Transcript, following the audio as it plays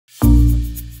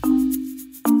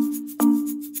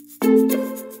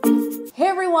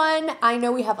everyone. I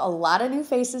know we have a lot of new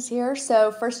faces here.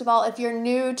 So first of all, if you're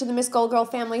new to the Miss Gold Girl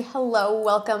family, hello,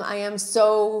 welcome. I am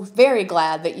so very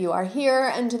glad that you are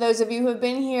here. And to those of you who have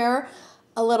been here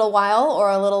a little while or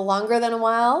a little longer than a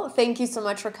while, thank you so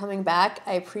much for coming back.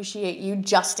 I appreciate you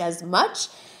just as much.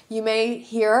 You may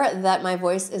hear that my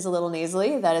voice is a little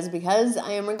nasally. That is because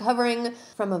I am recovering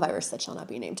from a virus that shall not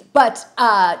be named. But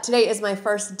today is my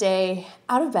first day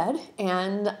out of bed,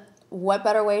 and what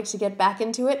better way to get back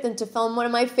into it than to film one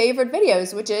of my favorite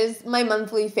videos, which is my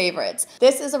monthly favorites.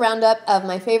 This is a roundup of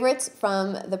my favorites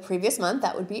from the previous month.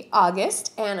 That would be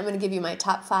August, and I'm going to give you my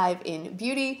top 5 in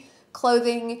beauty,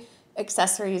 clothing,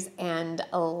 accessories, and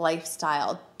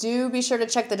lifestyle. Do be sure to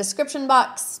check the description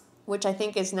box, which I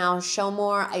think is now show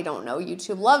more. I don't know.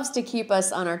 YouTube loves to keep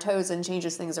us on our toes and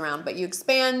changes things around, but you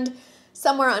expand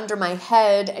somewhere under my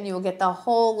head and you will get the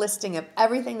whole listing of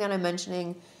everything that I'm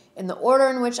mentioning in the order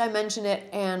in which I mention it,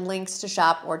 and links to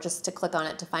shop or just to click on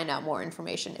it to find out more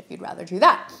information if you'd rather do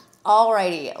that.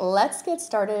 Alrighty, let's get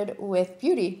started with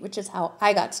beauty, which is how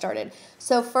I got started.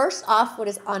 So first off, what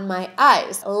is on my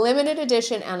eyes? Limited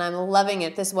edition, and I'm loving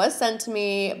it. This was sent to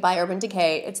me by Urban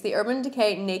Decay. It's the Urban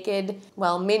Decay Naked,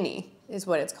 well, Mini is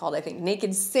what it's called, I think.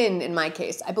 Naked Sin in my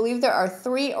case. I believe there are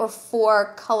 3 or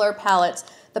 4 color palettes.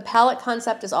 The palette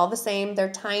concept is all the same. They're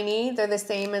tiny. They're the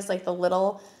same as like the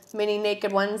little mini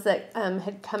naked ones that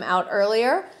had come out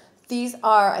earlier. These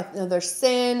are, there's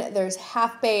Sin, there's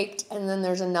Half Baked, and then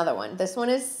there's another one. This one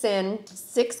is Sin,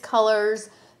 6 colors,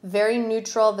 very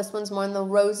neutral. This one's more on the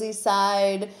rosy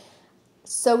side.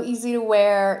 So easy to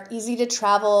wear, easy to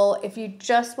travel. If you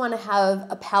just want to have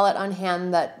a palette on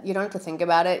hand that you don't have to think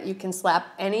about it, you can slap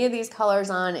any of these colors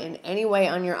on in any way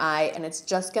on your eye and it's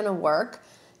just going to work.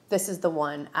 This is the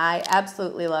one. I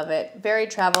absolutely love it. Very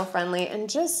travel friendly and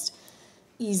just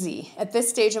easy. At this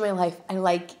stage of my life, I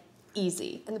like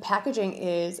easy, and the packaging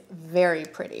is very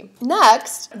pretty.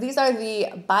 Next, these are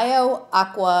the Bio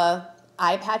Aqua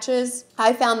eye patches.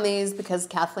 I found these because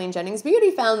Kathleen Jennings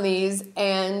Beauty found these,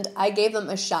 and I gave them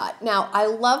a shot. Now, I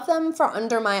love them for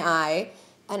under my eye,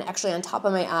 and actually on top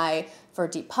of my eye for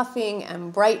deep puffing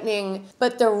and brightening,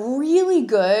 but they're really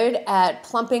good at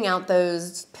plumping out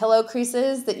those pillow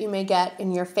creases that you may get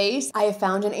in your face. I have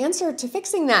found an answer to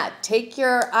fixing that. Take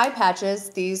your eye patches,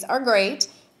 these are great,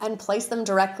 and place them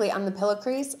directly on the pillow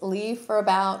crease, leave for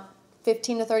about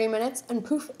 15 to 30 minutes, and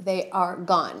poof, they are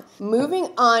gone. Moving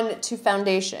on to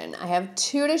foundation. I have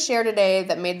 2 to share today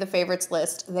that made the favorites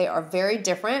list. They are very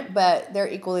different, but they're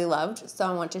equally loved, so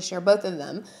I want to share both of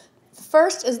them.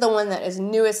 First is the one that is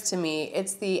newest to me.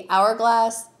 It's the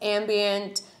Hourglass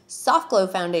Ambient Soft Glow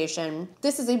Foundation.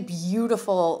 This is a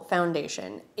beautiful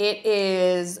foundation. It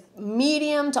is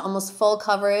medium to almost full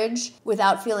coverage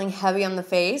without feeling heavy on the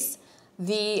face.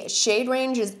 The shade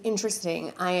range is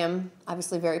interesting. I am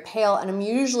obviously very pale, and I'm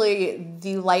usually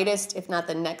the lightest, if not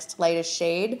the next lightest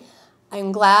shade.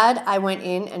 I'm glad I went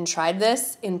in and tried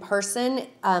this in person.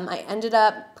 I ended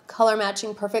up color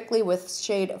matching perfectly with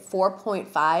shade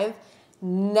 4.5.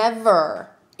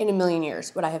 Never in a million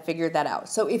years would I have figured that out.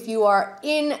 So if you are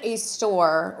in a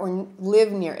store or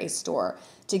live near a store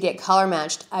to get color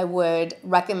matched, I would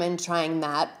recommend trying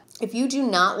that. If you do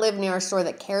not live near a store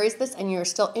that carries this and you're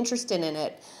still interested in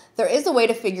it, there is a way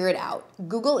to figure it out.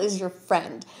 Google is your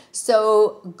friend.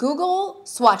 So Google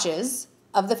swatches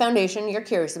of the foundation you're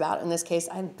curious about. In this case,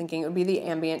 I'm thinking it would be the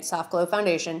Ambient Soft Glow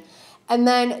Foundation. And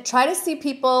then try to see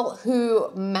people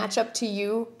who match up to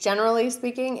you, generally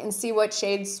speaking, and see what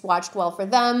shades swatched well for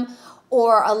them.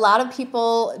 Or a lot of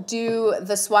people do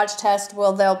the swatch test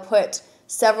where they'll put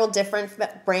several different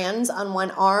brands on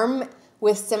one arm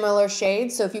with similar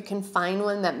shades. So if you can find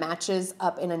one that matches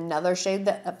up in another shade,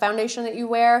 that foundation that you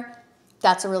wear,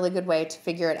 that's a really good way to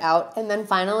figure it out. And then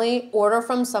finally, order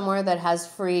from somewhere that has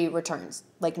free returns,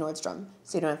 like Nordstrom,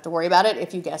 so you don't have to worry about it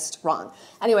if you guessed wrong.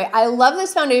 Anyway, I love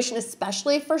this foundation,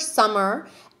 especially for summer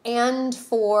and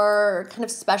for kind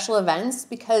of special events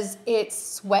because it's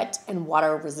sweat and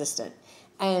water resistant.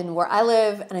 And where I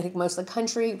live, and I think most of the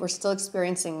country, we're still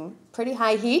experiencing pretty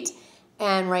high heat,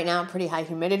 and right now pretty high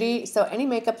humidity, so any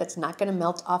makeup that's not gonna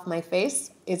melt off my face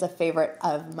is a favorite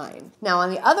of mine. Now on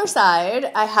the other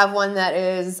side, I have one that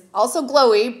is also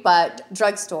glowy, but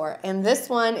drugstore, and this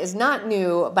one is not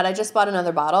new, but I just bought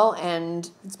another bottle, and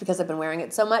it's because I've been wearing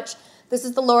it so much. This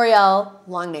is the L'Oreal,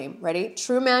 long name, ready?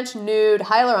 True Match Nude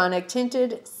Hyaluronic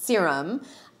Tinted Serum.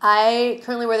 I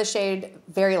currently wear the shade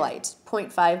very light,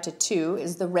 0.5 to 2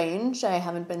 is the range. I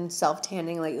haven't been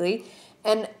self-tanning lately,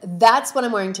 and that's what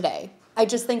I'm wearing today. I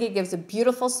just think it gives a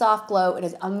beautiful soft glow. It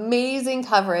has amazing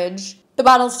coverage. The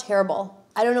bottle's terrible.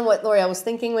 I don't know what L'Oreal was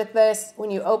thinking with this.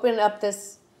 When you open up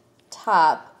this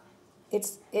top,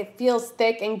 It feels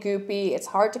thick and goopy. It's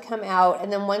hard to come out.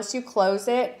 And then once you close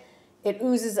it, it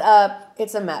oozes up.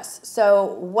 It's a mess.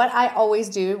 So what I always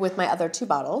do with my other 2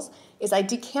 bottles is I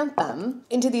decant them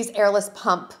into these airless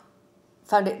pump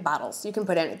bottles. You can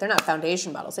put in, they're not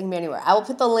foundation bottles, they can be anywhere. I will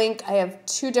put the link. I have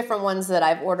 2 different ones that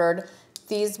I've ordered.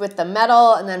 These with the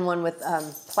metal and then one with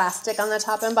plastic on the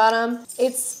top and bottom.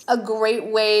 It's a great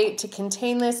way to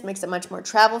contain this, makes it much more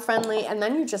travel friendly, and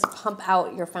then you just pump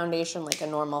out your foundation like a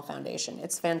normal foundation.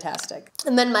 It's fantastic.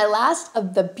 And then my last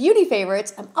of the beauty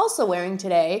favorites I'm also wearing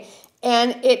today,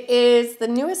 and it is the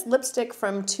newest lipstick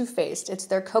from Too Faced. It's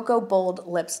their Cocoa Bold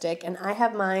lipstick, and I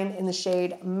have mine in the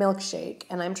shade Milkshake,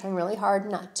 and I'm trying really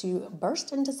hard not to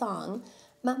burst into song.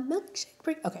 My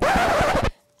milkshake, okay.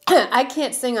 I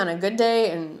can't sing on a good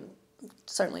day, and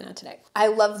certainly not today. I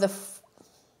love of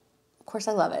course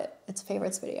I love it. It's a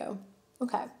favorites video.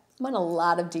 Okay, I'm on a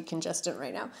lot of decongestant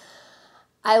right now.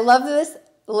 I love this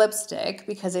lipstick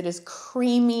because it is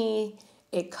creamy,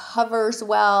 it covers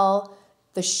well,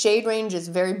 the shade range is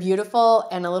very beautiful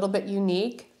and a little bit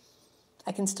unique.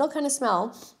 I can still kind of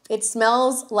smell. It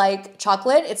smells like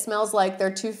chocolate. It smells like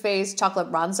their Too Faced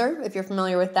chocolate bronzer, if you're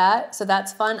familiar with that. So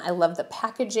that's fun. I love the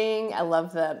packaging. I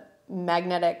love the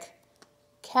magnetic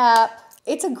cap.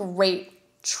 It's a great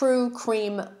true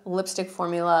cream lipstick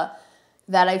formula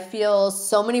that I feel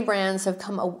so many brands have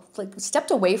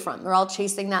stepped away from. They're all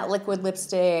chasing that liquid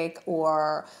lipstick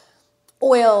or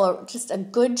oil or just a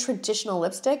good traditional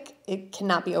lipstick. It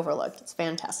cannot be overlooked. It's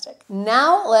fantastic.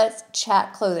 Now let's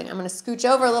chat clothing. I'm going to scooch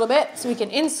over a little bit so we can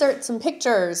insert some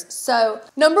pictures. So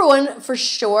number 1 for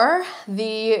sure,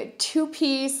 the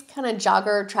 2-piece kind of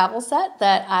jogger travel set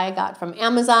that I got from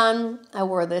Amazon. I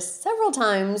wore this several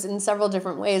times in several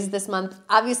different ways this month.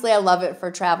 Obviously I love it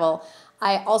for travel.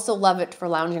 I also love it for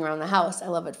lounging around the house. I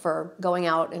love it for going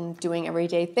out and doing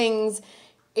everyday things.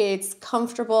 It's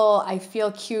comfortable. I feel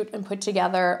cute and put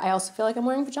together. I also feel like I'm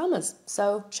wearing pajamas.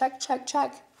 So check, check,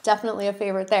 check. Definitely a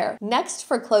favorite there. Next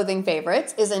for clothing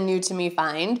favorites is a new to me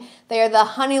find. They are the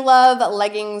Honey Love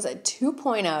Leggings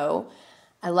 2.0.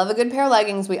 I love a good pair of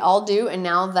leggings. We all do. And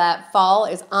now that fall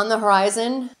is on the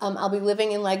horizon, I'll be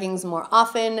living in leggings more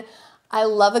often. I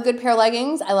love a good pair of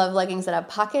leggings. I love leggings that have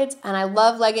pockets, and I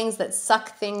love leggings that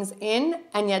suck things in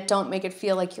and yet don't make it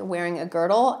feel like you're wearing a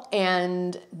girdle.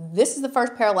 And this is the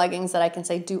first pair of leggings that I can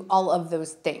say do all of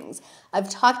those things. I've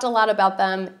talked a lot about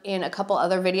them in a couple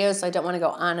other videos, so I don't want to go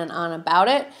on and on about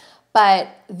it. But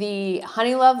the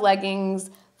Honey Love leggings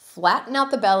flatten out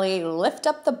the belly, lift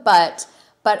up the butt,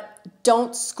 but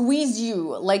don't squeeze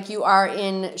you like you are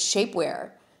in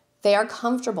shapewear. They are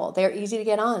comfortable. They're easy to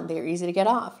get on. They're easy to get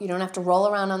off. You don't have to roll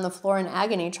around on the floor in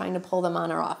agony trying to pull them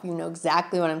on or off. You know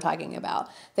exactly what I'm talking about.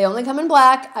 They only come in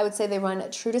black. I would say they run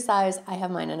true to size. I have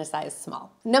mine in a size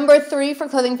small. Number 3 for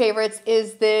clothing favorites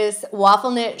is this waffle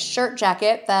knit shirt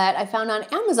jacket that I found on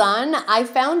Amazon. I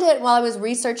found it while I was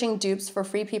researching dupes for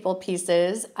Free People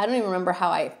pieces. I don't even remember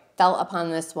how I fell upon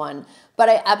this one, but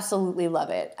I absolutely love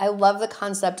it. I love the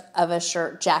concept of a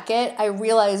shirt jacket. I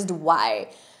realized why.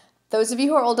 Those of you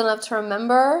who are old enough to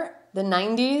remember the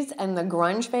 90s and the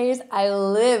grunge phase, I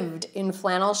lived in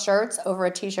flannel shirts over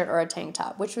a t-shirt or a tank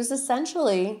top, which was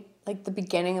essentially like the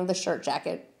beginning of the shirt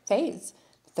jacket phase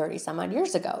 30 some odd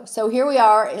years ago. So here we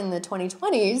are in the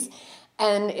 2020s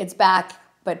and it's back,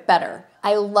 but better.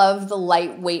 I love the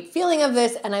lightweight feeling of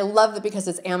this, and I love that because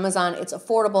it's Amazon, it's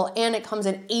affordable, and it comes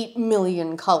in 8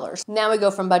 million colors. Now we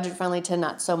go from budget friendly to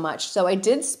not so much. So I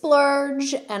did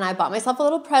splurge, and I bought myself a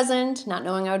little present, not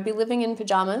knowing I would be living in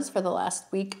pajamas for the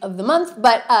last week of the month,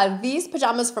 but these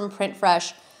pajamas from Print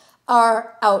Fresh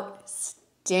are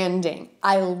outstanding.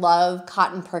 I love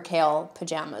cotton percale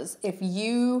pajamas. If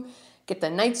you get the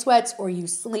night sweats or you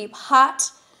sleep hot,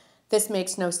 this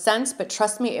makes no sense, but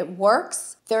trust me, it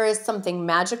works. There is something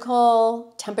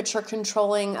magical, temperature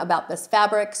controlling about this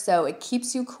fabric, so it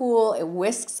keeps you cool, it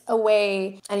whisks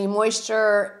away any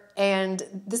moisture, and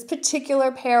this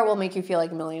particular pair will make you feel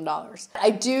like $1 million. I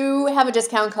do have a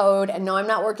discount code, and no, I'm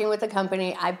not working with the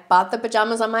company. I bought the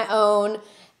pajamas on my own,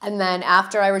 and then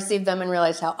after I received them and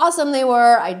realized how awesome they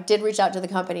were, I did reach out to the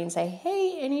company and say,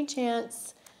 hey, any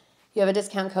chance you have a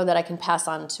discount code that I can pass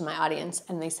on to my audience?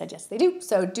 And they said, yes, they do.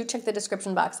 So do check the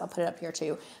description box. I'll put it up here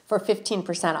too for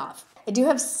 15% off. I do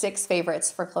have 6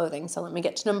 favorites for clothing. So let me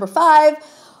get to number 5,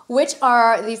 which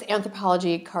are these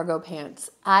Anthropologie cargo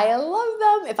pants. I love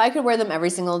them. If I could wear them every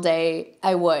single day,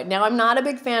 I would. Now, I'm not a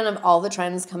big fan of all the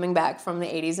trends coming back from the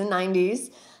 80s and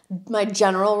 90s. My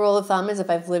general rule of thumb is if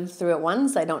I've lived through it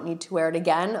once, I don't need to wear it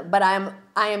again, but I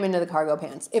am into the cargo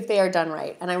pants if they are done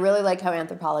right. And I really like how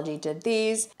Anthropologie did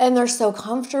these, and they're so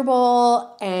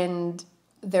comfortable and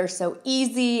They're so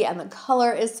easy and the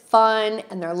color is fun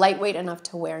and they're lightweight enough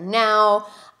to wear now.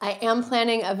 I am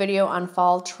planning a video on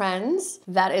fall trends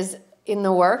that is in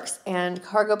the works, and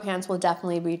cargo pants will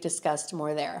definitely be discussed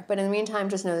more there. But in the meantime,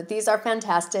 just know that these are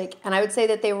fantastic, and I would say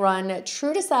that they run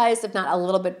true to size, if not a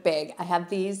little bit big. I have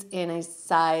these in a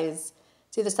size,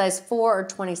 it's either size 4 or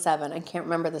 27. I can't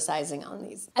remember the sizing on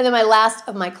these. And then my last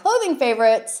of my clothing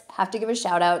favorites, have to give a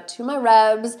shout out to my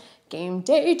Rebs. Game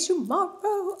day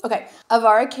tomorrow. Okay,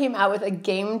 Avara came out with a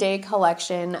game day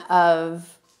collection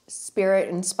of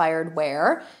spirit-inspired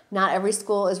wear. Not every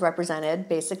school is represented.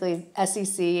 Basically,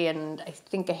 SEC and I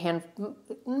think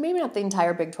maybe not the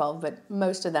entire Big 12, but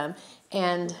most of them.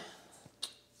 And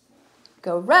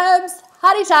go Rebs,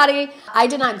 hotty toddy. I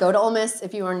did not go to Ole Miss,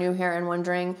 if you are new here and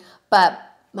wondering, but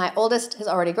my oldest has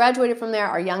already graduated from there.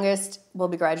 Our youngest will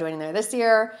be graduating there this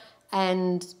year,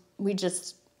 and we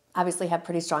just obviously have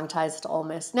pretty strong ties to Ole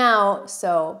Miss now,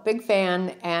 so big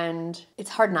fan, and it's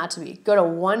hard not to be. Go to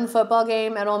one football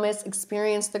game at Ole Miss,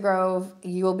 experience the Grove,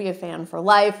 you will be a fan for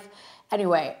life.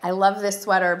 Anyway, I love this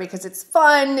sweater because it's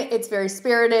fun, it's very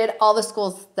spirited. All the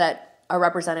schools that are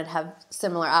represented have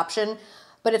similar option,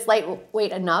 but it's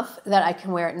lightweight enough that I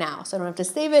can wear it now, so I don't have to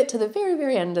save it to the very,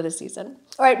 very end of the season.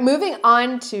 All right, moving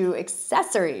on to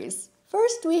accessories.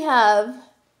 First, we have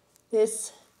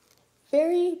this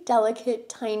very delicate,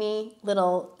 tiny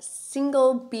little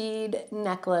single bead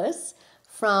necklace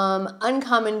from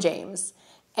Uncommon James.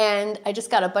 And I just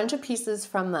got a bunch of pieces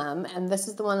from them, and this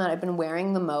is the one that I've been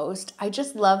wearing the most. I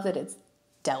just love that it's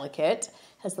delicate,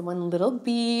 has the one little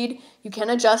bead. You can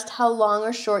adjust how long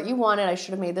or short you want it. I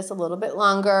should have made this a little bit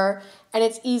longer. And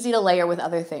it's easy to layer with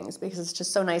other things because it's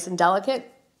just so nice and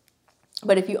delicate.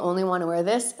 But if you only want to wear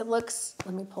this, it looks,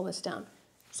 let me pull this down.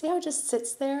 See how it just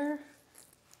sits there?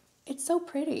 It's so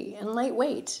pretty and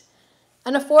lightweight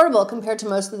and affordable compared to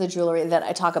most of the jewelry that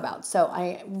I talk about. So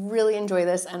I really enjoy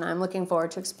this, and I'm looking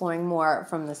forward to exploring more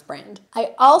from this brand.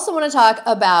 I also want to talk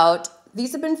about,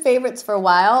 these have been favorites for a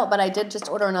while, but I did just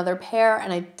order another pair,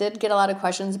 and I did get a lot of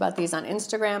questions about these on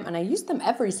Instagram, and I use them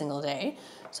every single day,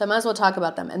 so I might as well talk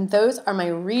about them. And those are my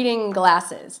reading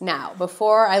glasses. Now,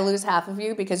 before I lose half of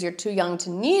you because you're too young to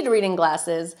need reading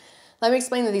glasses, let me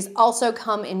explain that these also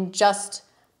come in just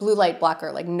blue light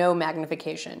blocker, like no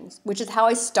magnifications, which is how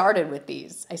I started with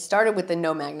these. I started with the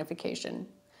no magnification,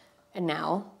 and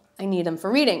now I need them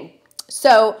for reading.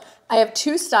 So I have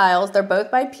two styles. They're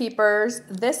both by Peepers.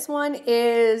 This one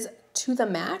is to the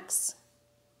max,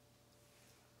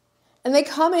 and they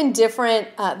come in different,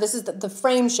 this is the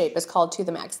frame shape is called to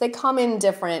the max. They come in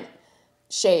different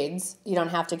shades. You don't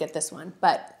have to get this one,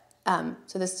 but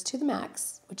so this is to the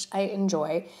max, which I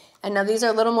enjoy. And now these are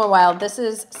a little more wild. This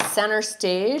is Center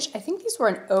Stage. I think these were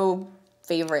an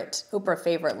Oprah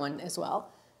favorite one as well.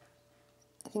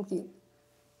 I think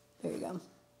there you go.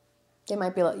 They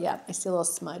might be, yeah, I see a little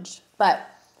smudge, but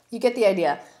you get the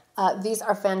idea. These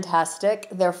are fantastic.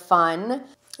 They're fun.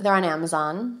 They're on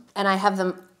Amazon, and I have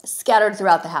them scattered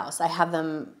throughout the house. I have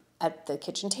them at the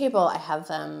kitchen table. I have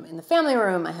them in the family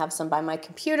room. I have some by my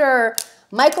computer.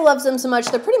 Michael loves them so much.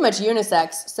 They're pretty much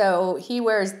unisex, so he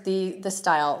wears the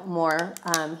style more.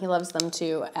 He loves them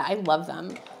too. I love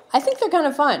them. I think they're kind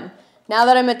of fun. Now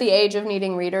that I'm at the age of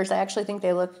needing readers, I actually think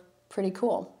they look pretty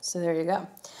cool. So there you go.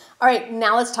 All right,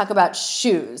 now let's talk about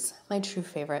shoes, my true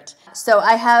favorite. So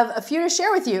I have a few to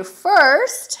share with you.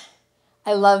 First,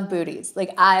 I love booties.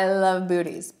 Like, I love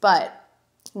booties, but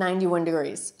 91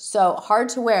 degrees. So hard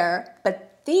to wear,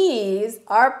 but these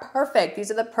are perfect.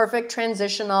 These are the perfect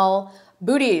transitional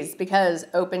booties because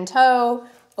open toe,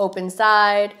 open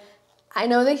side. I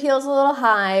know the heel's a little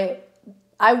high.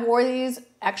 I wore these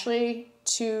actually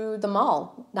to the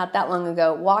mall not that long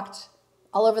ago, walked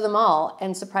all over the mall,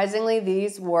 and surprisingly,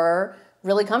 these were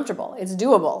really comfortable. It's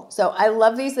doable. So I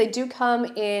love these. They do come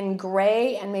in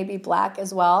gray and maybe black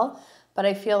as well, but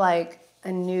I feel like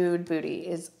a nude booty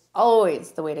is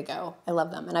always the way to go. I love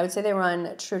them. And I would say they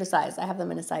run true to size. I have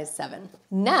them in a size 7.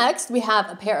 Next, we have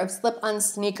a pair of slip-on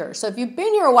sneakers. So if you've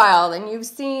been here a while, then you've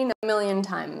seen a million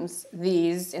times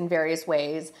these in various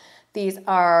ways. These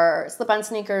are slip-on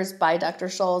sneakers by Dr.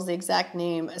 Scholl's. The exact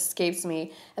name escapes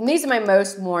me. And these are my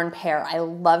most worn pair. I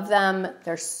love them.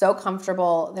 They're so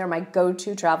comfortable. They're my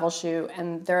go-to travel shoe.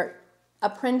 And they're a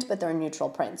print, but they're a neutral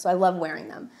print. So I love wearing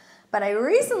them. But I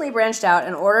recently branched out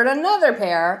and ordered another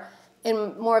pair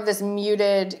in more of this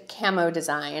muted camo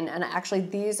design. And actually,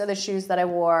 these are the shoes that I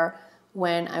wore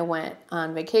when I went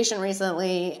on vacation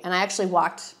recently. And I actually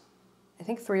walked, I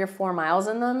think, 3 or 4 miles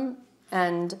in them.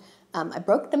 And I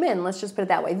broke them in, let's just put it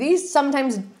that way.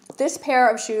 This pair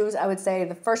of shoes, I would say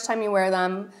the first time you wear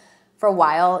them for a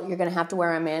while, you're gonna have to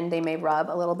wear them in. They may rub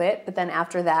a little bit, but then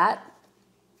after that,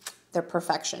 they're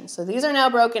perfection. So these are now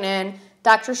broken in.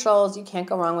 Dr. Scholl's, you can't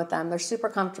go wrong with them. They're super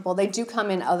comfortable. They do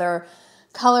come in other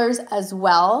colors as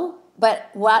well. But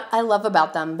what I love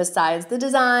about them, besides the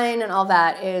design and all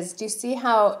that, is do you see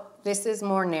how this is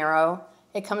more narrow?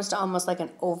 It comes to almost like an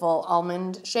oval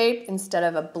almond shape instead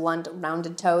of a blunt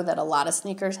rounded toe that a lot of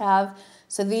sneakers have.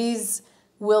 So these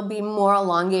will be more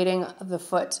elongating of the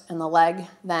foot and the leg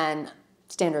than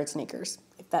standard sneakers.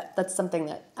 That's something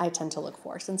that I tend to look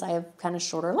for since I have kind of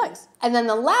shorter legs. And then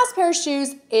the last pair of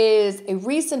shoes is a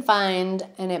recent find,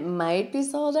 and it might be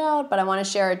sold out, but I want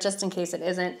to share it just in case it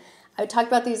isn't. I talked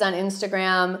about these on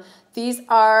Instagram. These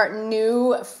are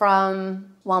new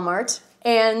from Walmart,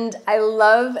 and I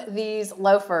love these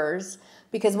loafers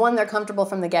because, one, they're comfortable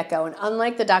from the get-go, and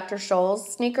unlike the Dr.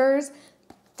 Scholl's sneakers,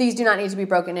 these do not need to be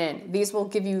broken in. These will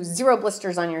give you 0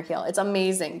 blisters on your heel. It's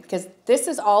amazing because this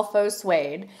is all faux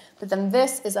suede, but then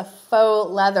this is a faux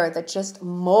leather that just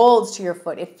molds to your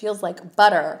foot. It feels like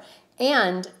butter.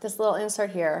 And this little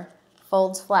insert here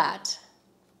folds flat.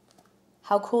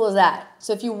 How cool is that?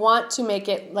 So if you want to make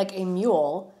it like a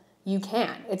mule, you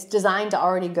can. It's designed to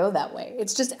already go that way.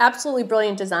 It's just absolutely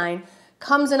brilliant design.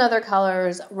 Comes in other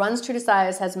colors, runs true to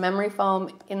size, has memory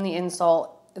foam in the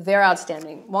insole. They're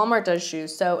outstanding. Walmart does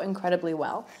shoes so incredibly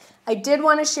well. I did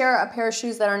want to share a pair of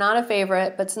shoes that are not a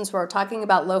favorite, but since we're talking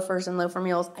about loafers and loafer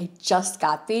mules, I just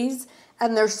got these,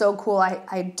 and they're so cool.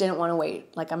 I didn't want to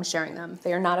wait. Like, I'm sharing them.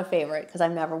 They are not a favorite because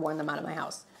I've never worn them out of my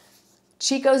house.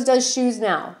 Chico's does shoes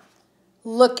now.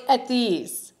 Look at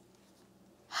these.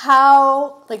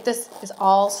 How, like, this is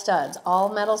all studs,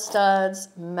 all metal studs,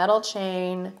 metal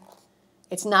chain.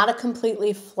 It's not a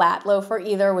completely flat loafer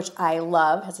either, which I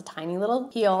love. Has a tiny little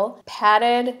heel.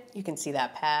 Padded, you can see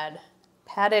that pad.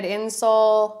 Padded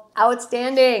insole,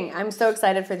 outstanding. I'm so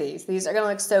excited for these. These are gonna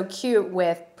look so cute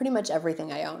with pretty much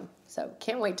everything I own. So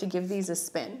can't wait to give these a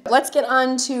spin. Let's get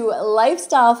on to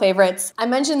lifestyle favorites. I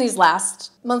mentioned these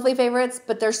last monthly favorites,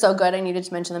 but they're so good I needed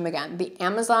to mention them again. The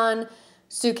Amazon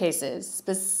suitcases,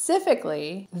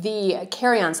 specifically the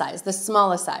carry-on size, the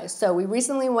smallest size. So we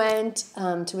recently went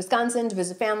to Wisconsin to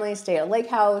visit family, stay at a lake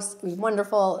house. It was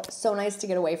wonderful, so nice to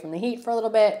get away from the heat for a little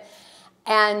bit.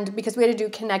 And because we had to do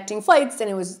connecting flights and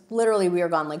it was literally, we were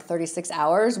gone like 36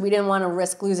 hours, we didn't want to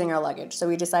risk losing our luggage. So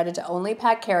we decided to only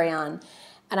pack carry-on.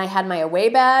 And I had my away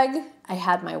bag, I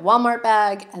had my Walmart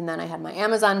bag, and then I had my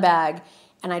Amazon bag.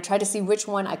 And I tried to see which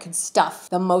one I could stuff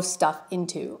the most stuff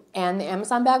into. And the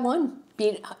Amazon bag won.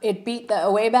 It beat the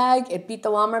away bag, it beat the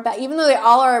Walmart bag, even though they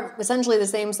all are essentially the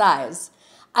same size.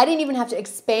 I didn't even have to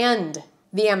expand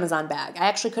the Amazon bag. I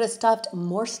actually could have stuffed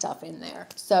more stuff in there.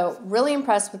 So really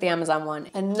impressed with the Amazon one.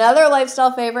 Another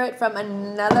lifestyle favorite from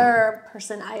another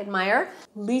person I admire,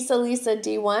 Lisa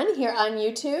D1 here on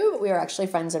YouTube. We are actually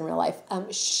friends in real life.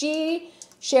 She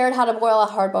shared how to boil a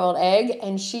hard-boiled egg,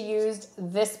 and she used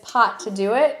this pot to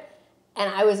do it. And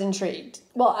I was intrigued.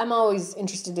 Well, I'm always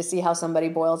interested to see how somebody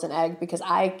boils an egg because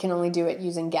I can only do it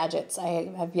using gadgets.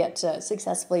 I have yet to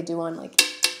successfully do one like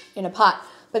in a pot.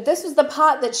 But this was the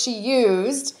pot that she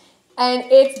used, and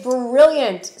it's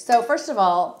brilliant. So first of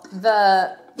all,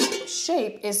 the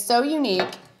shape is so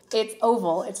unique. It's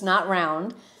oval. It's not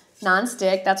round.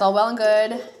 Non-stick. That's all well and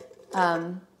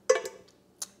good.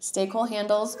 Stay cool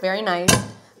handles. Very nice.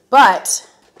 But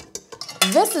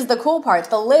this is the cool part.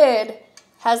 The lid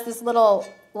has this little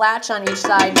latch on each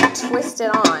side, you twist it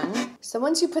on. So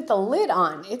once you put the lid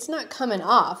on, it's not coming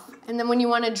off. And then when you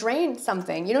want to drain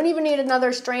something, you don't even need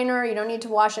another strainer, you don't need to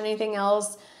wash anything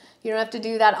else. You don't have to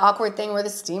do that awkward thing where the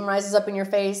steam rises up in your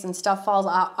face and stuff falls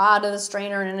out of the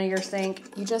strainer and into your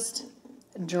sink. You just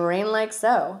drain like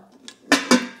so.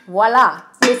 Voila.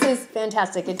 This is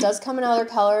fantastic. It does come in other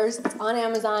colors. It's on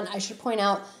Amazon. I should point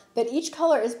out that each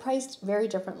color is priced very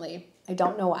differently. I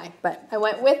don't know why, but I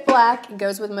went with black. It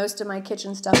goes with most of my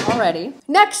kitchen stuff already.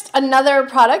 Next, another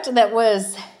product that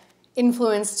was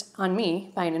influenced on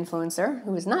me by an influencer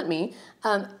who is not me,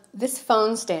 this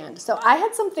phone stand. So I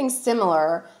had something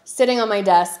similar sitting on my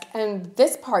desk, and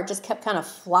this part just kept kind of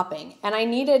flopping. And I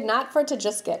needed not for it to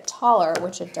just get taller,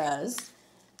 which it does,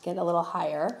 get a little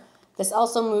higher. This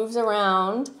also moves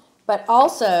around, but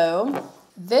also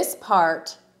this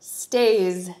part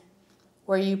stays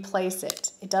where you place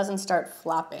it. It doesn't start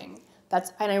flopping.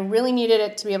 And I really needed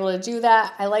it to be able to do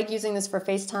that. I like using this for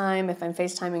FaceTime, if I'm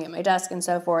FaceTiming at my desk and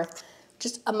so forth.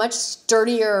 Just a much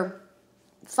sturdier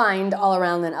find all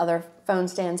around than other phone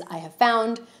stands I have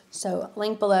found. So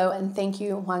link below, and thank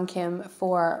you, Juan Kim,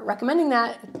 for recommending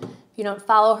that. If you don't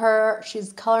follow her,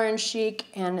 she's Color and Chic,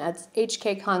 and it's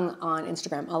HK Kung on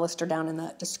Instagram. I'll list her down in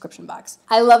the description box.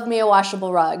 I love me a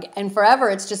washable rug, and forever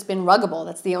it's just been ruggable.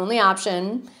 That's the only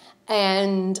option.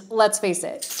 And let's face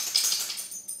it,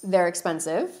 they're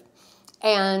expensive,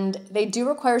 and they do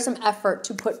require some effort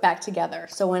to put back together.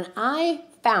 So when I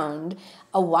found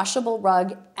a washable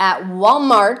rug at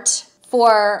Walmart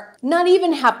for not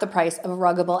even half the price of a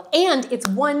Ruggable, and it's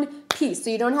one piece, so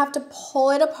you don't have to pull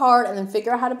it apart and then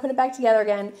figure out how to put it back together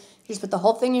again. You just put the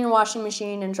whole thing in your washing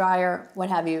machine and dryer, what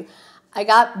have you. I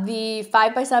got the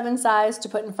 5x7 size to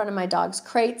put in front of my dog's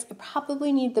crates. I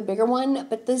probably need the bigger one,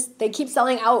 but they keep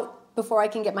selling out before I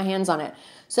can get my hands on it.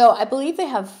 So I believe they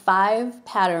have 5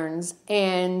 patterns,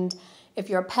 and if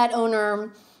you're a pet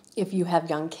owner, if you have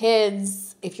young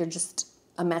kids, if you're just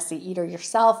a messy eater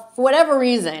yourself, for whatever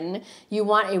reason, you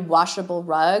want a washable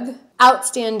rug,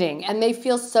 outstanding. And they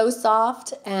feel so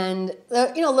soft and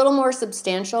a little more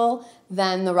substantial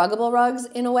than the Ruggable rugs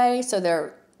in a way. So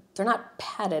they're not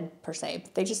padded per se.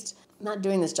 They just not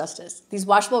doing this justice. These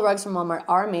washable rugs from Walmart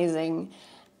are amazing,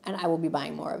 and I will be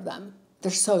buying more of them.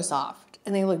 They're so soft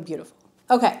and they look beautiful.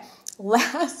 Okay,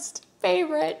 last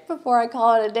favorite before I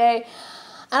call it a day.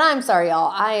 And I'm sorry,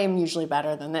 y'all, I am usually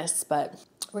better than this, but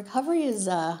recovery is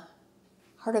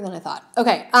harder than I thought.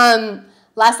 Okay,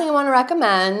 last thing I want to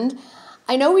recommend.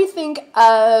 I know we think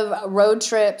of road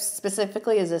trips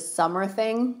specifically as a summer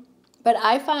thing, but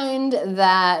I find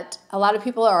that a lot of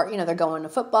people are, they're going to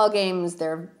football games.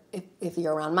 If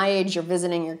you're around my age, you're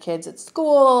visiting your kids at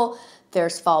school.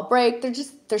 There's fall break.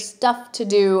 There's stuff to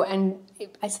do, and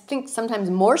I think sometimes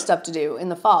more stuff to do in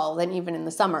the fall than even in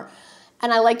the summer.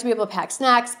 And I like to be able to pack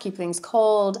snacks, keep things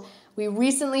cold. We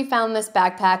recently found this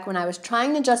backpack when I was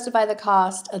trying to justify the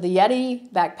cost of the Yeti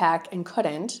backpack and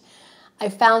couldn't. I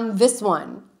found this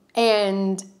one,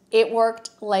 and it worked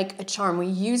like a charm. We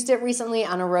used it recently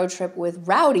on a road trip with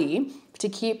Rowdy to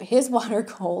keep his water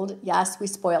cold. Yes, we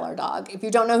spoil our dog. If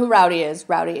you don't know who Rowdy is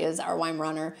our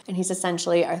Weimaraner, and he's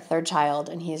essentially our 3rd child,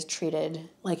 and he is treated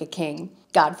like a king.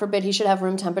 God forbid he should have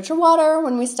room temperature water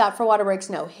when we stop for water breaks.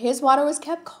 No, his water was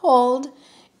kept cold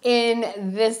in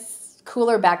this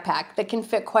cooler backpack that can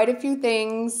fit quite a few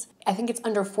things. I think it's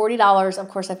under $40. Of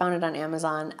course, I found it on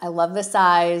Amazon. I love the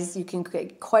size. You can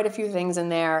get quite a few things in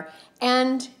there.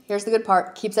 And here's the good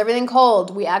part, keeps everything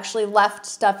cold. We actually left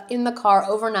stuff in the car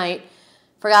overnight,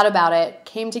 forgot about it,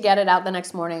 came to get it out the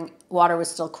next morning. Water was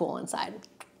still cool inside.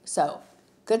 So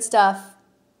good stuff.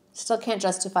 Still can't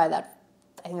justify that.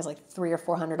 I think it's like $300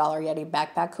 or $400 Yeti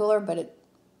backpack cooler, but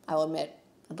I will admit,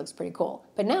 it looks pretty cool.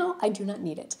 But now I do not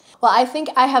need it. Well, I think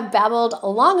I have babbled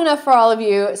long enough for all of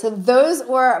you. So those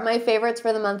were my favorites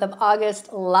for the month of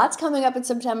August. Lots coming up in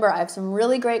September. I have some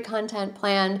really great content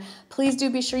planned. Please do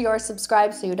be sure you are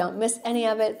subscribed so you don't miss any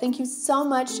of it. Thank you so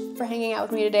much for hanging out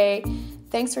with me today.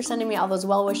 Thanks for sending me all those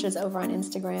well wishes over on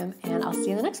Instagram, and I'll see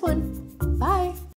you in the next one. Bye.